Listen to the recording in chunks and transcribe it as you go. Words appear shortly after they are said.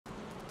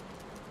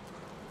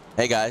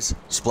Hey guys,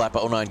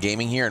 Splappa09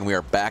 Gaming here, and we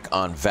are back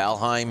on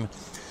Valheim.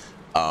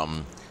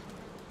 I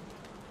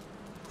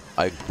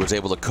was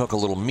able to cook a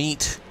little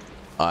meat.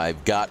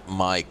 I've got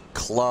my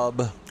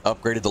club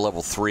upgraded to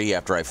level 3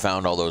 after I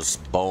found all those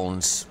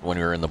bones when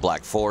we were in the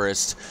Black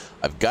Forest.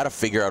 I've got to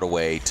figure out a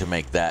way to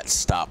make that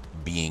stop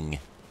being...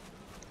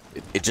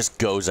 It just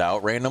goes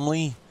out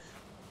randomly,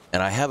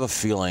 and I have a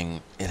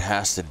feeling it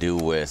has to do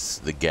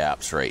with the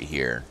gaps right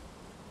here.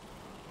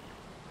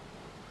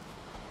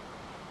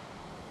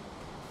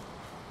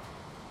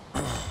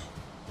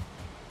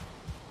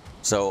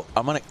 So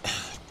I'm gonna,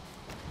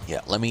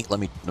 yeah. Let me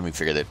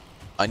figure that.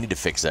 I need to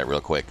fix that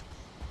real quick.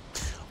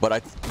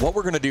 But what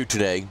we're gonna do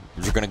today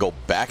is we're gonna go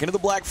back into the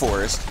Black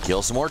Forest,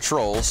 kill some more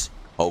trolls,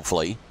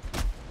 hopefully,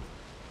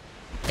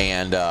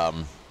 and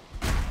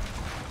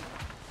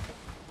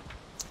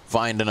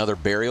find another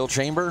burial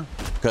chamber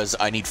because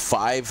I need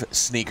 5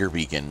 sneaker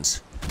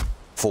beacons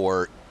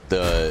for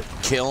the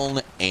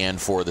kiln and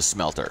for the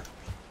smelter.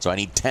 So I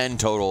need 10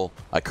 total.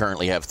 I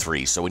currently have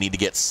 3, so we need to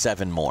get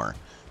 7 more.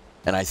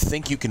 And I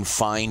think you can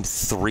find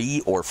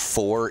 3 or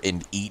 4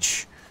 in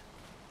each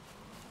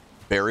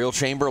burial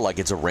chamber, like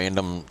it's a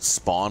random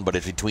spawn, but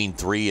it's between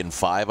 3 and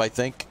 5, I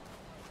think.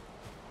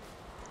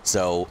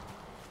 So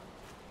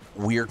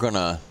we're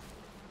gonna...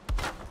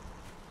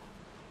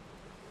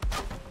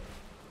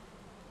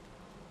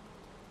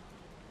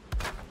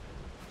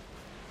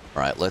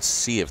 All right, let's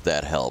see if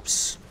that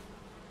helps.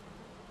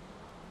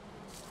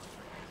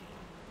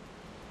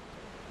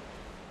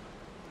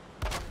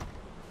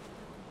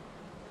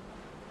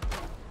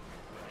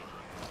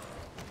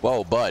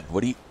 Whoa, bud,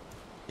 what do you...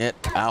 Get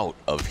out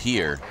of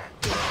here.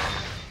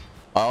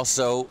 I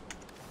also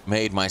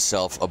made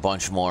myself a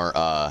bunch more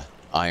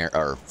iron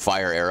or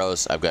fire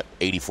arrows. I've got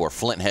 84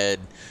 flint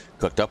head,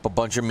 cooked up a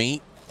bunch of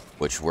meat,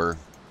 which we're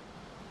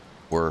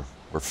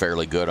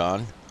fairly good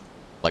on.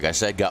 Like I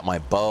said, got my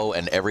bow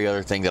and every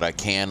other thing that I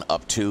can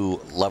up to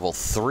level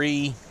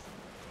 3.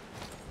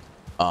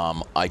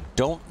 I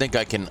don't think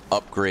I can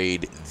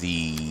upgrade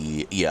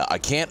the... Yeah, I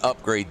can't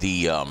upgrade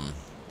the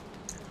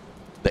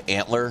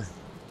antler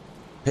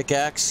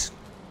pickaxe,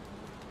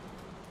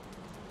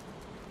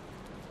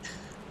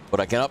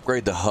 but I can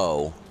upgrade the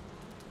hoe,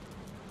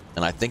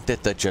 and I think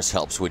that just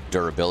helps with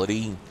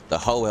durability. The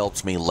hoe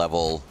helps me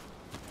level...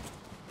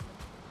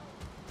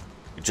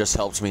 It just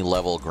helps me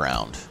level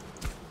ground.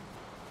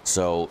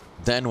 So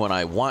then when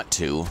I want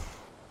to,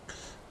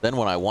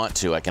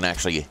 I can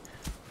actually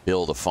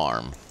build a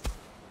farm.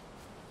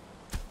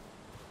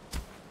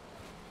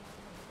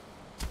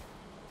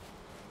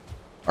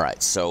 All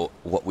right, so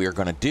what we're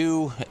going to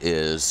do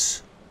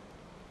is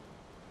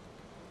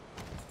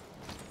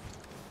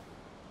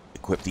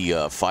equip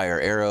the fire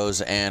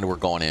arrows, and we're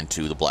going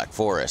into the Black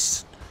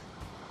Forest.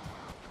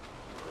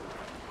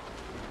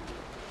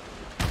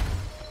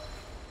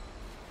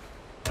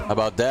 How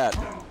about that?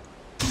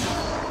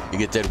 You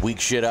get that weak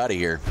shit out of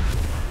here.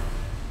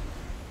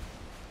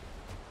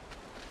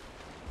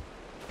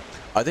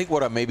 I think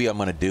what maybe I'm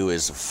going to do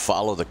is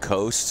follow the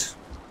coast.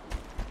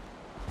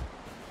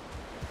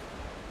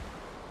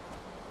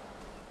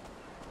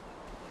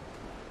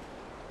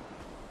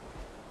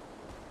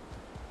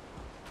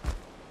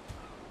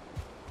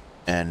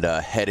 And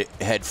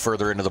head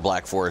further into the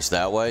Black Forest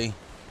that way.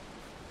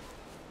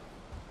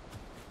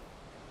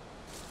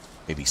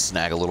 Maybe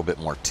snag a little bit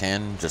more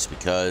tin, just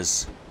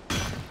because.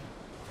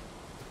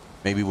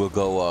 Maybe we'll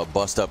go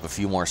bust up a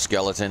few more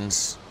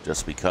skeletons,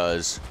 just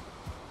because.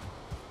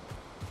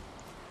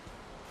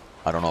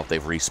 I don't know if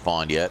they've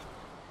respawned yet.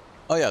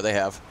 Oh yeah, they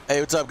have. Hey,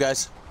 what's up,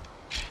 guys?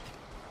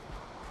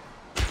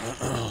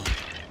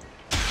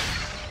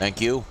 Thank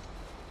you.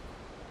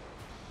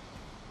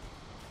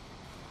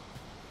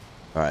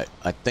 Alright,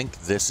 I think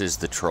this is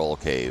the troll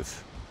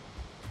cave.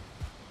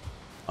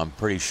 I'm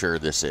pretty sure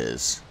this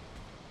is.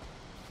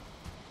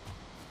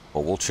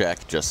 But we'll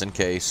check, just in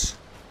case.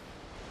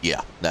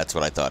 Yeah, that's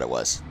what I thought it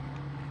was.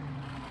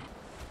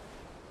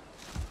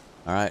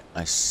 Alright,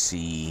 I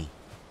see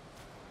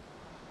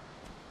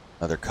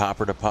another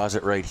copper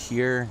deposit right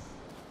here.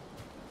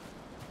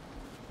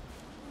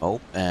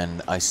 Oh,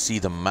 and I see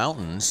the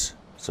mountains.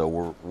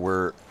 So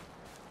we're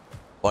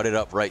butted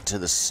up right to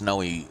the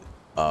snowy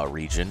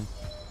region.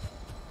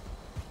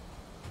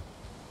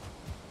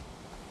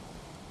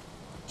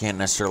 Can't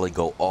necessarily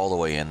go all the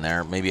way in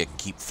there. Maybe I can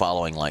keep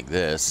following like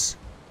this.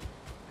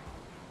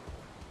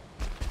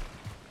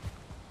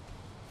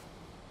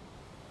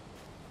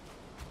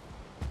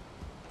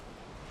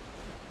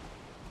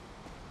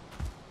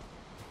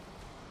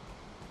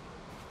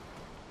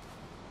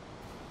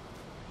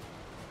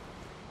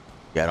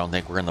 Yeah, I don't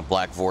think we're in the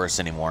Black Forest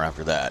anymore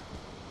after that.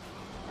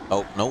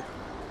 Oh, nope.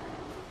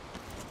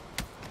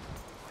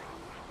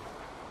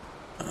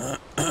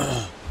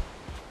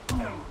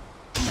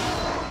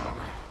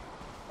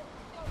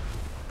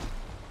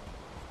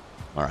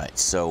 Alright,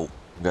 so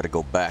we've got to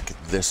go back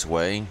this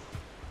way.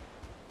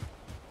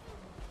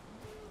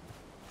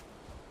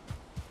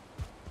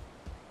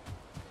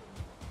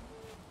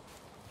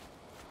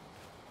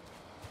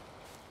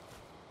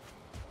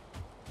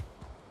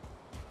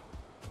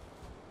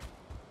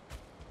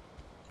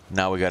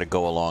 Now we got to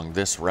go along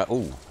this route.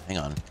 Oh, hang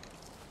on.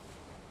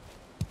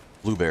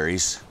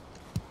 Blueberries.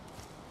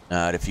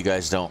 If you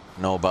guys don't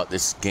know about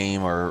this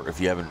game, or if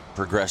you haven't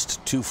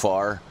progressed too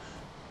far,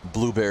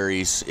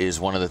 blueberries is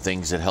one of the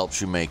things that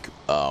helps you make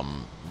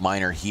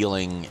minor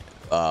healing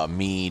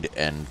mead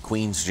and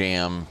queen's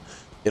jam.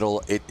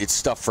 It's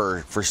stuff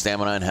for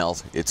stamina and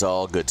health. It's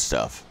all good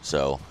stuff.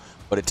 So,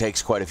 but it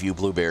takes quite a few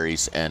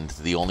blueberries, and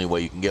the only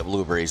way you can get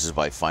blueberries is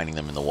by finding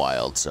them in the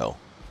wild. So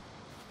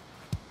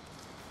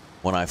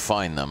when I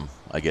find them,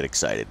 I get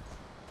excited.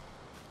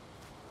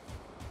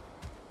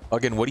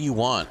 Again, what do you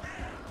want?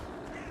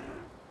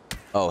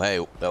 Oh,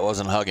 hey, that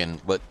wasn't Huggin,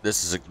 but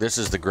this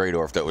is the Grey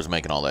Dwarf that was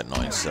making all that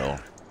noise, so...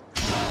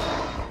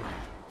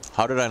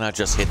 How did I not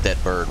just hit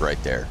that bird right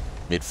there,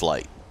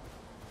 mid-flight?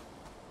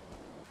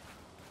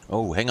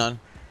 Oh, hang on.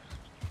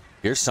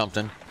 Here's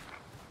something.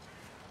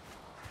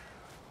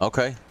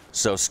 Okay,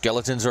 so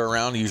skeletons are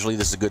around. Usually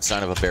this is a good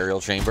sign of a burial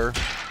chamber.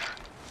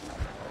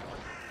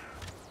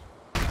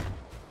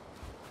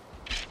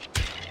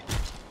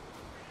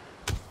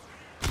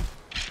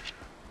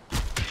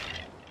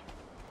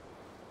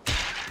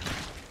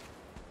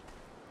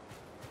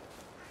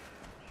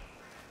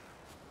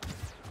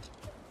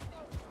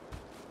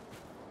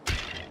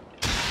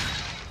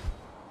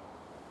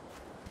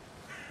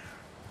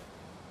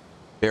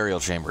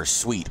 Burial chamber,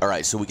 sweet. All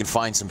right, so we can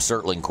find some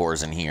Surtling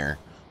cores in here.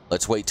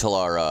 Let's wait till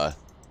our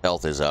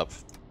health is up.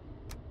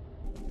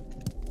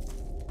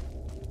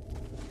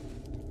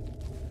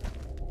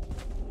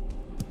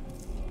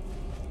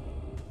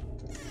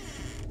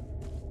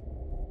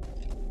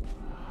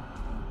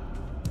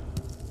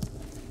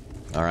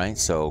 All right,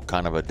 so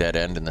kind of a dead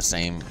end in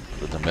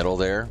the middle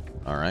there.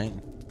 All right.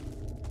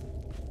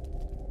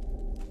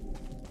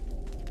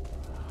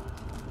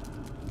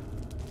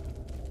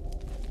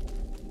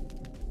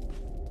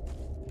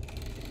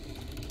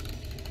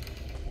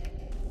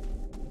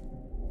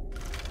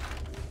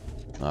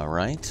 All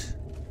right.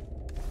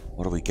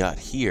 What do we got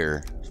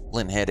here?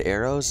 Splint head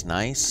arrows,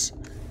 nice.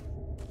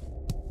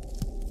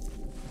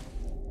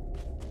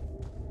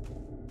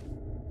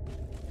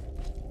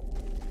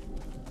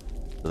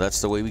 So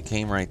that's the way we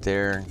came right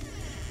there.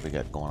 What we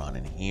got going on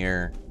in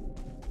here?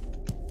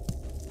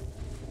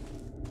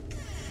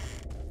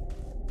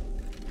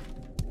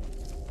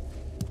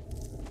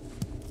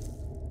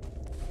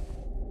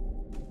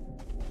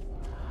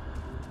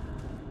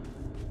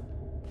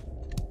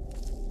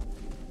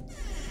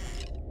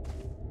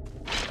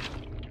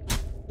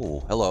 Oh,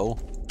 hello.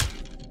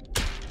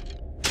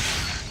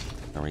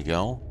 There we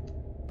go.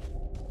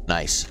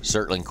 Nice.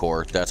 Surtling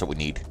core. That's what we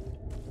need.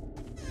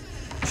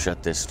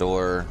 Shut this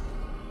door.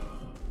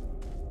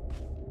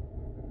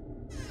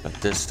 Shut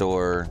this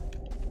door.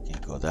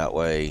 Can't go that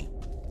way.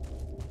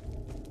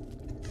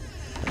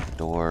 That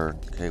door.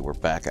 Okay, we're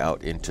back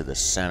out into the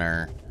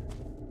center.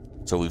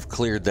 So we've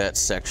cleared that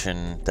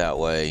section that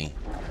way.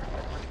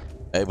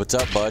 Hey, what's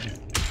up, bud?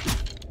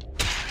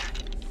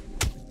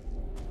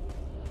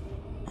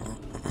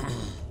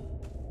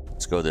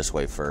 Let's go this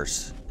way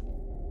first.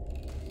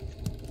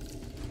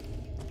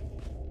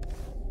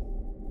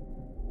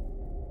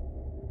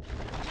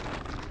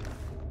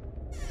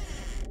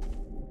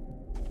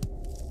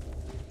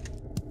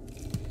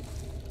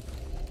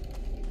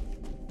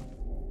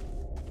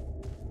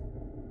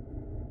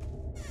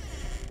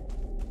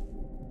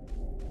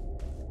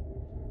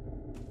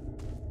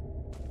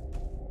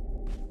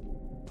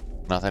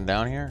 Nothing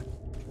down here?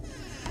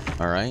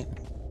 All right.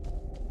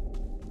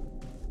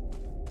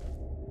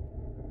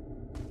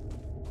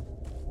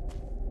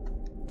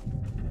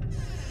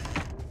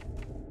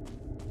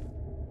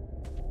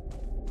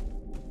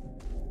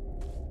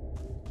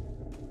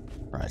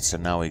 All right, so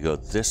now we go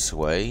this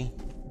way.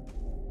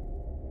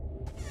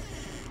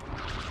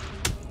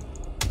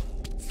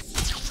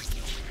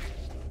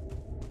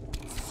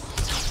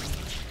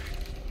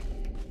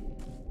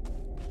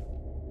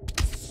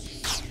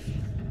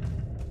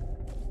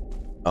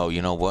 Oh,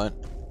 you know what?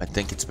 I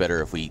think it's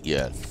better if we...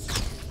 Yeah.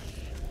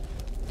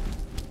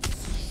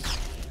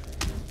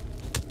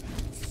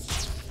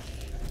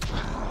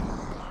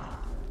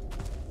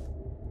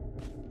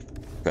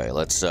 Okay,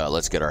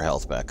 let's get our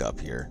health back up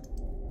here.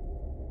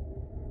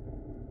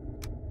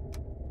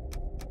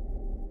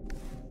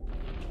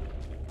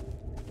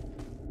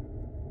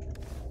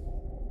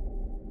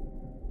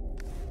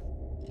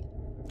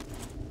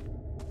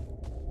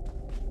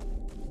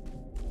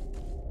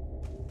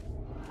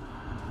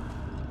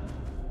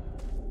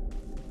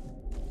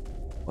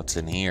 What's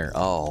in here?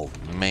 Oh,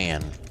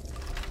 man.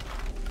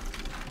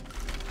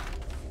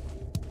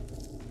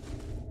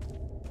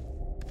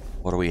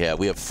 What do we have?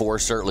 We have 4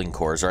 Surtling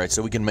cores. All right,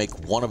 so we can make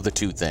one of the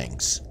 2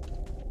 things.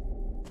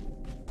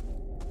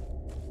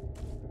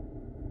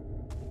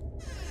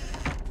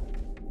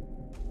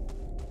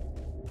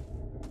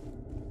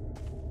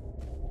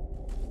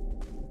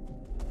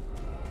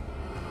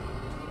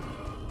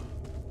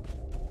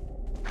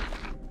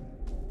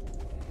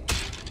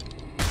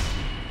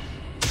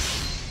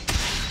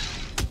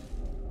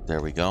 There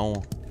we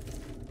go.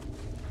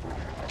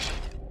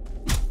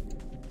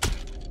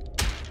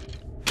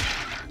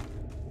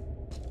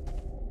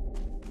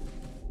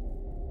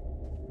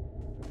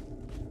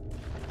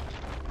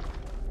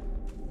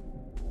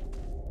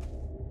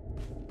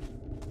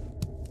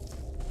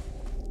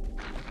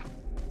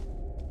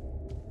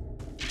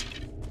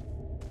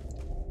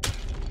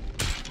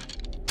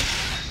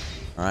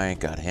 Alright,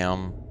 got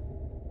him.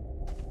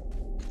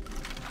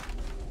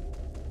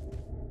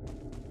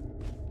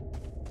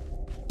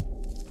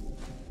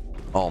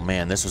 Oh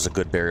man, this was a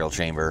good burial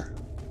chamber.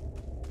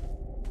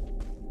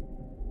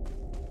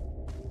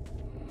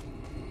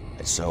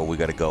 So we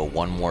gotta go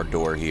one more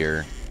door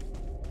here.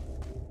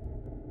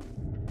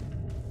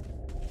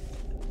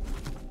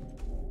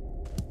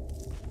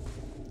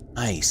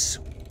 Nice.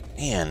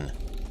 Man,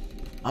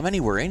 how many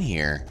were in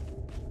here?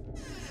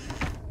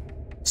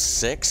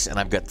 6, and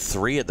I've got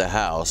 3 at the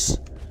house.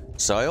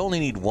 So I only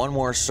need 1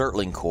 more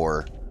Surtling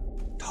core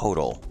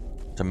total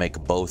to make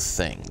both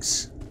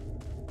things.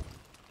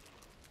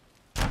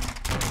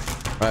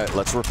 Alright,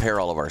 let's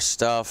repair all of our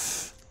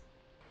stuff.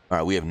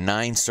 Alright, we have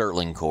 9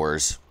 Surtling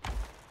cores.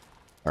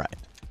 Alright,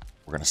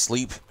 we're gonna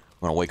sleep.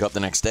 We're gonna wake up the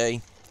next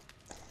day.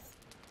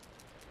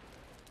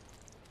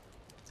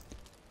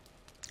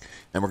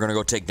 And we're gonna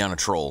go take down a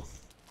troll.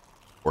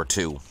 Or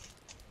 2.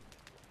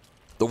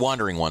 The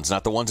wandering ones,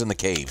 not the ones in the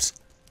caves.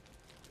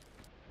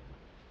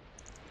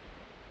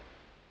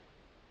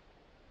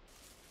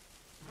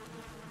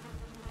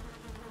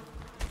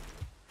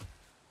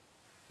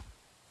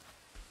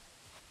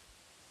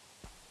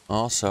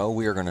 Also,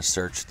 we are going to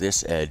search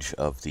this edge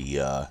of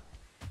the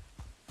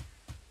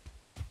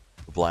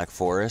Black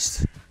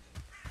Forest.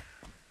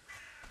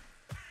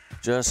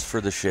 Just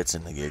for the shits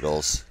and the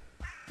giggles.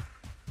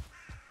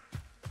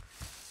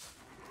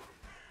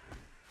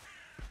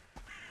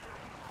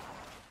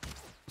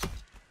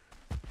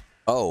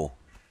 Oh.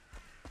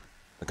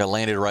 Like I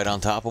landed right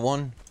on top of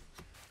one?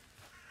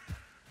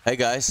 Hey,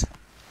 guys.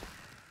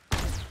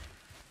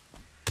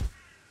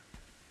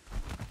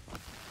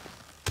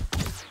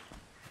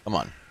 Come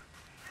on.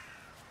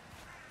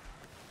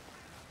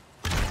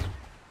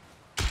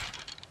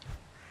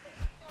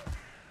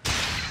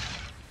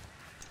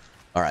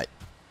 Alright,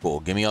 cool.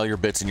 Give me all your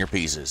bits and your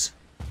pieces.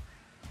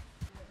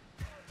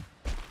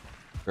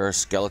 There are a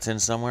skeleton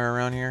somewhere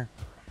around here?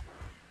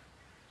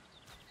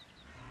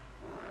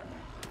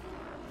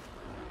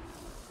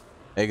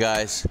 Hey,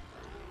 guys.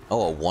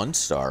 Oh, a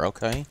 1-star.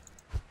 Okay.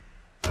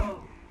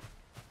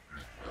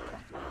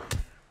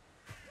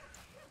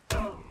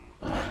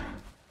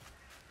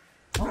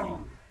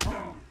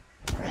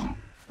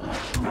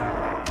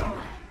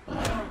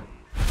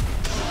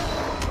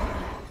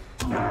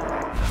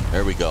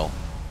 There we go.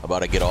 How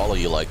about I get all of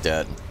you like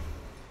that?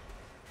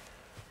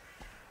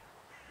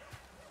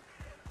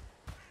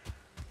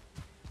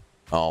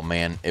 Oh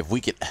man, if we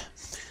could...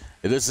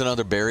 If this is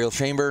another burial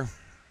chamber...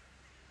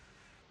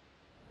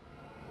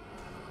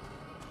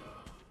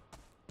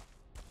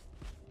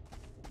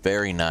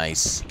 Very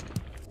nice.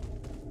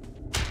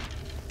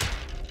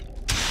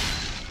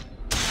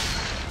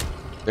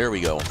 There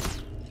we go.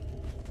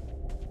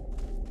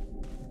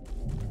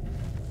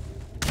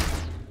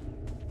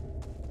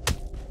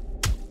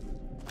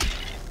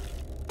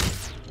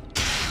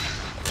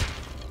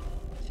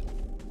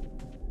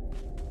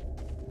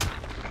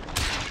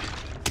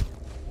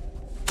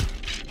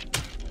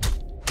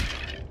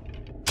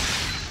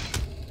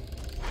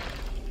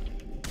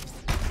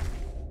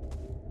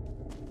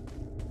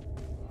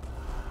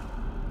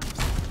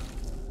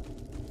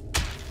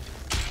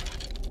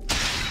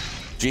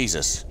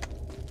 Jesus.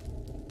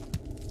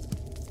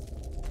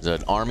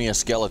 There's an army of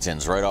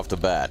skeletons right off the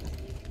bat.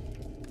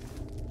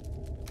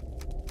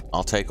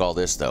 I'll take all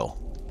this, though.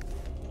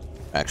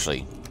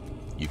 Actually,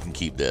 you can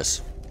keep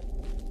this.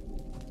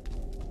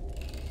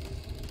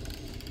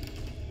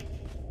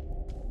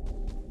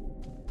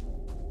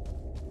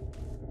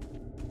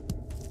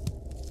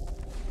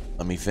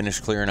 Let me finish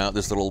clearing out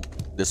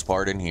this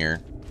part in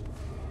here.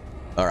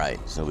 Alright,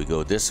 so we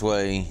go this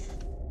way,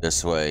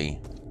 this way.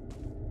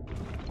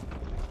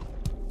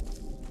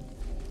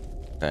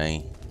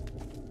 Okay.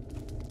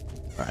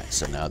 Alright,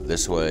 so now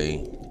this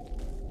way.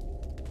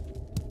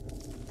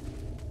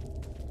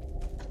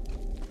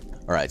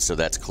 Alright, so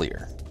that's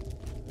clear.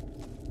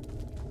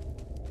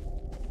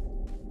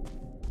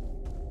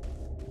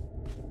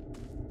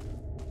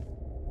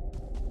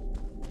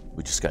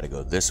 We just gotta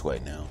go this way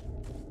now.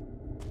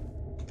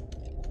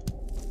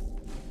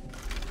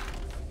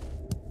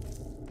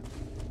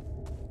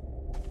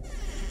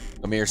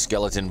 Come here,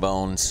 skeleton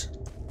bones.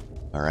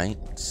 Alright,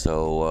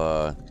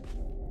 so,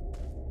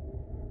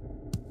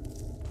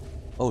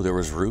 oh, there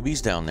was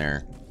rubies down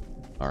there.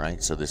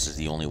 Alright, so this is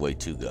the only way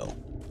to go.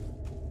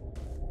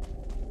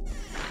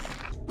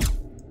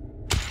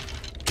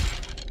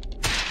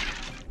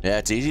 Yeah,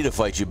 it's easy to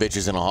fight you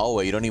bitches in a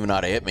hallway. You don't even know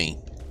how to hit me.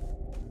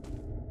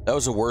 That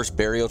was the worst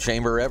burial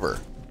chamber ever.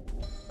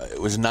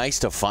 It was nice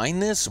to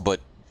find this, but,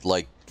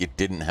 like, it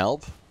didn't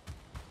help.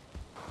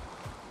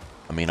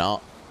 I mean,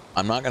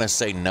 I'm not going to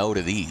say no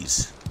to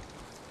these.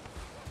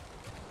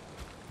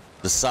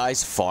 The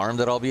size farm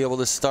that I'll be able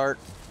to start...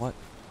 What?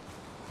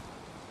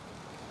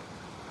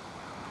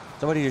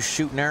 Somebody just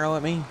shoot an arrow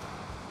at me?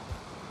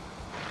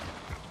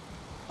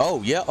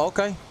 Oh, yeah,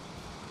 okay.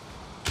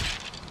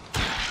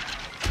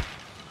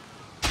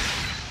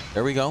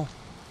 There we go.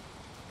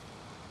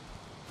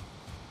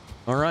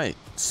 Alright,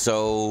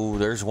 so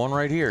there's one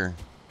right here.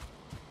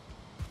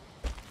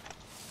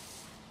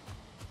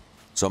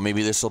 So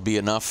maybe this will be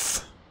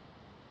enough.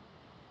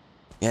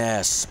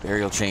 Yes,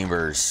 burial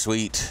chambers.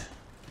 Sweet.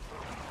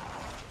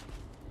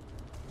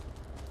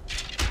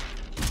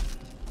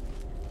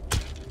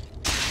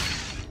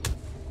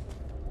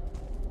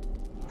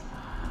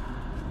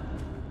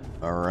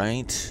 All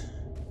right.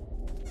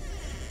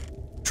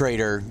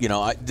 Trader, you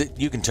know,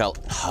 you can tell.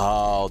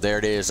 Oh, there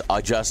it is. I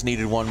just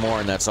needed one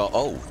more and that's all.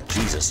 Oh,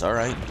 Jesus. All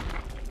right.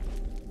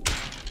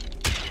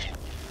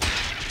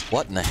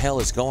 What in the hell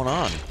is going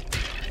on?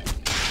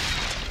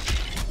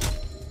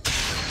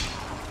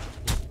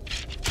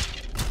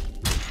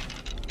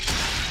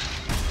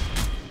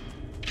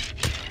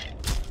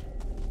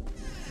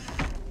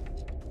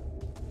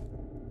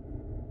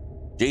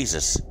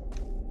 Jesus.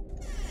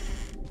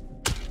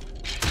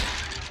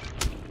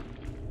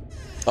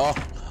 Oh,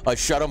 I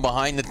shot him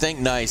behind the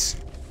thing. Nice.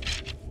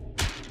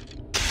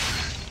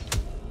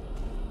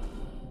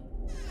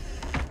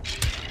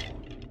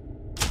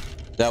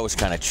 That was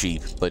kind of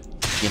cheap, but,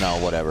 you know,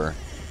 whatever.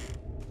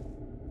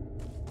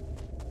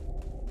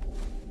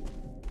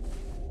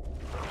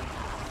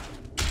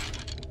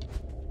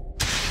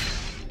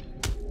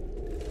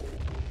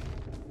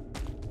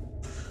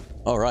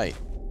 All right.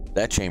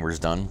 That chamber's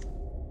done.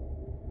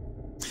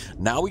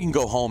 Now we can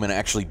go home and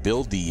actually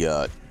build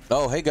the,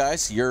 oh, hey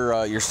guys,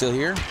 you're still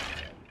here?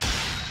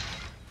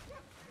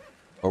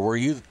 Or were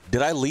you,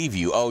 did I leave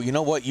you? Oh, you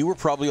know what? You were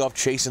probably off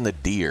chasing the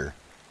deer.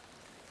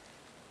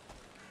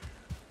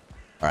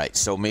 All right,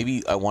 so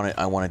maybe I want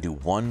to do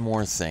one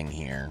more thing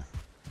here.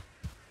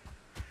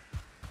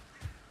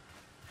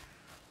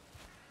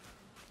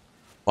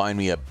 Find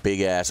me a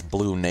big-ass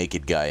blue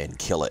naked guy and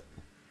kill it.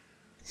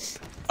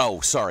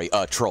 Oh, sorry,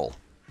 troll.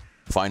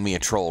 Find me a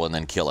troll and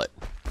then kill it.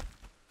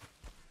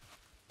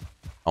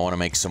 I want to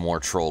make some more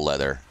troll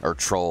leather, or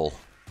troll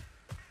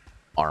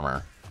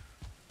armor.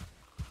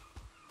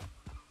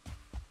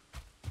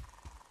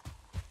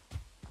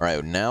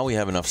 Alright, now we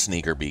have enough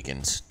sneaker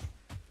beacons.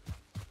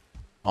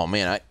 Oh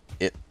man,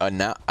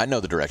 now I know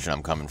the direction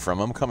I'm coming from.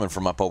 I'm coming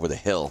from up over the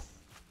hill.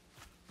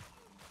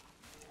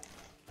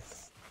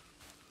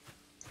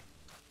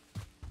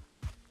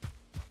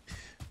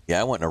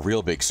 Yeah, I went in a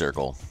real big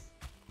circle.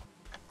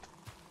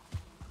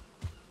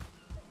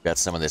 Got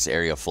some of this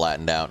area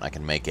flattened out, and I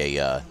can make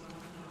a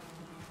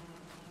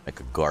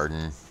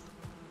garden.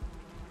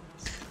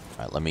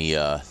 All right, let me,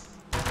 there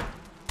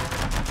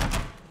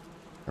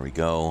we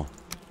go.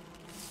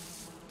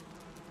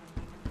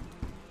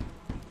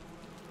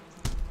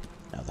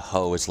 Now the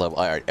hoe is level,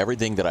 all right,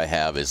 everything that I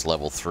have is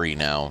level 3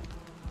 now. All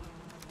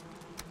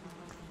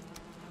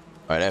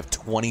right, I have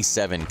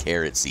 27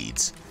 carrot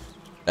seeds.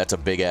 That's a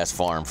big-ass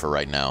farm for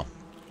right now.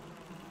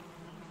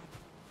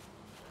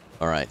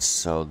 All right,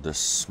 so the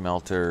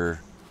smelter...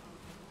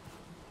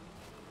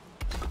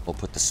 We'll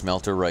put the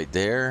smelter right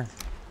there.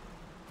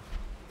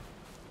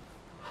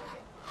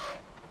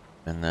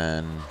 And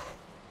then...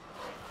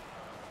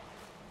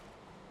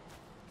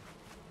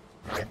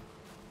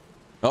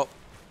 Oh.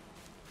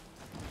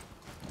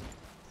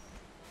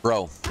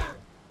 Bro,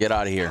 get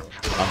out of here.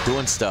 I'm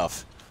doing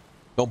stuff.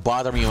 Don't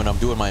bother me when I'm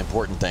doing my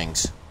important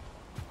things.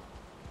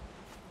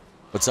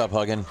 What's up,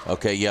 Huggin?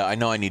 Okay, yeah, I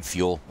know I need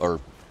fuel, or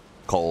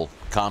coal.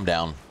 Calm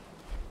down.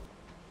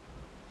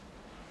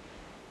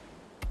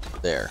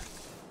 There.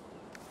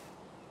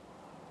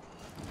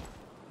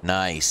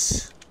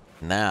 Nice.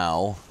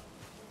 Now...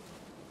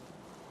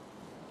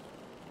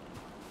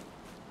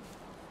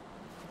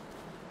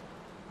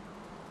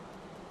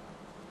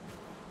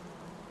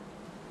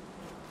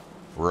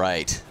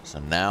 Right. So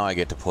now I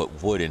get to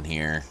put wood in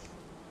here.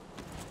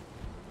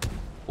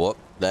 Whoop,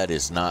 that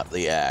is not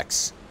the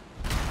axe.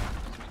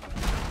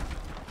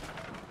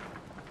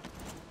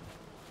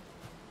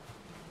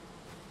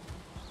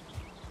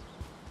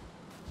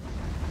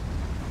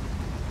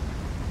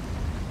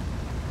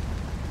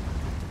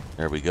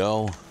 There we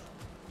go.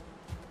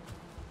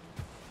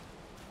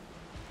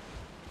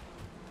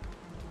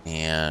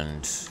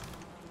 And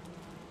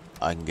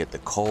I can get the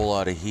coal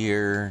out of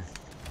here.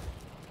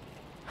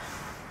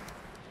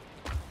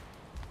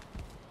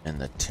 And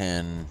the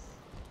tin.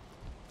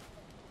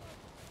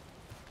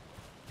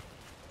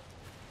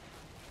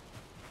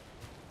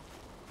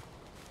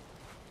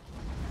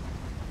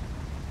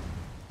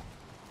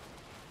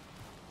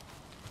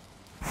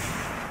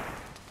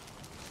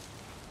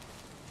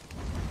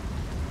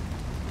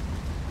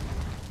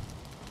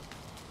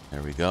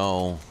 There we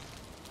go.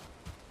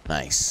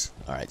 Nice.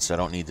 All right, so I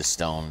don't need the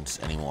stones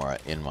anymore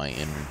in my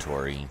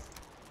inventory.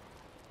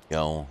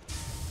 Go.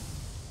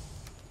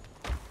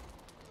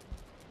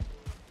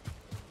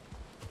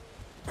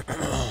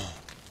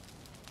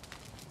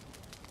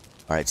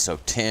 All right, so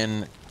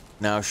 10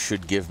 now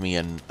should give me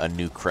a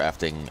new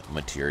crafting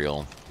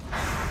material.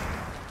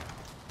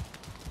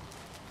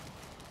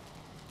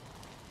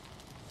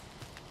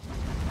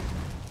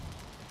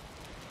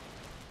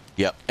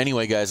 Yep.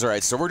 Anyway, guys, all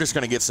right, so we're just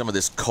going to get some of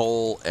this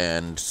coal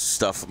and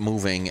stuff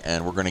moving,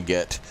 and we're going to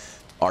get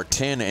our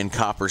tin and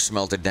copper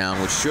smelted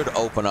down, which should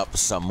open up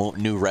some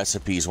new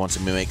recipes once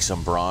we make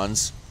some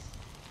bronze.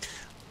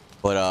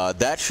 But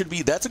that's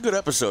a good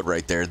episode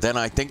right there. Then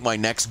I think my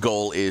next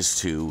goal is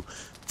to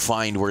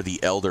find where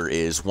the Elder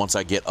is. Once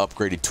I get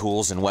upgraded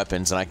tools and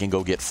weapons, and I can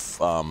go get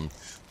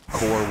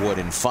core wood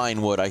and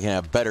fine wood, I can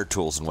have better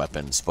tools and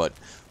weapons. But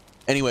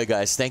anyway,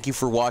 guys, thank you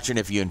for watching.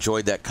 If you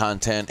enjoyed that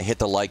content, hit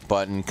the like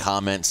button,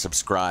 comment,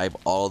 subscribe.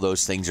 All of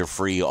those things are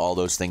free. All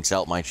those things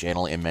help my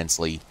channel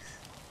immensely.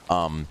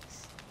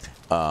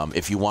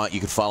 If you want, you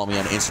can follow me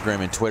on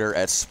Instagram and Twitter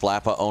at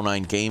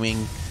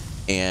Splappa09Gaming.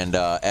 And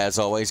as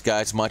always,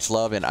 guys, much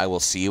love, and I will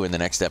see you in the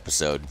next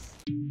episode.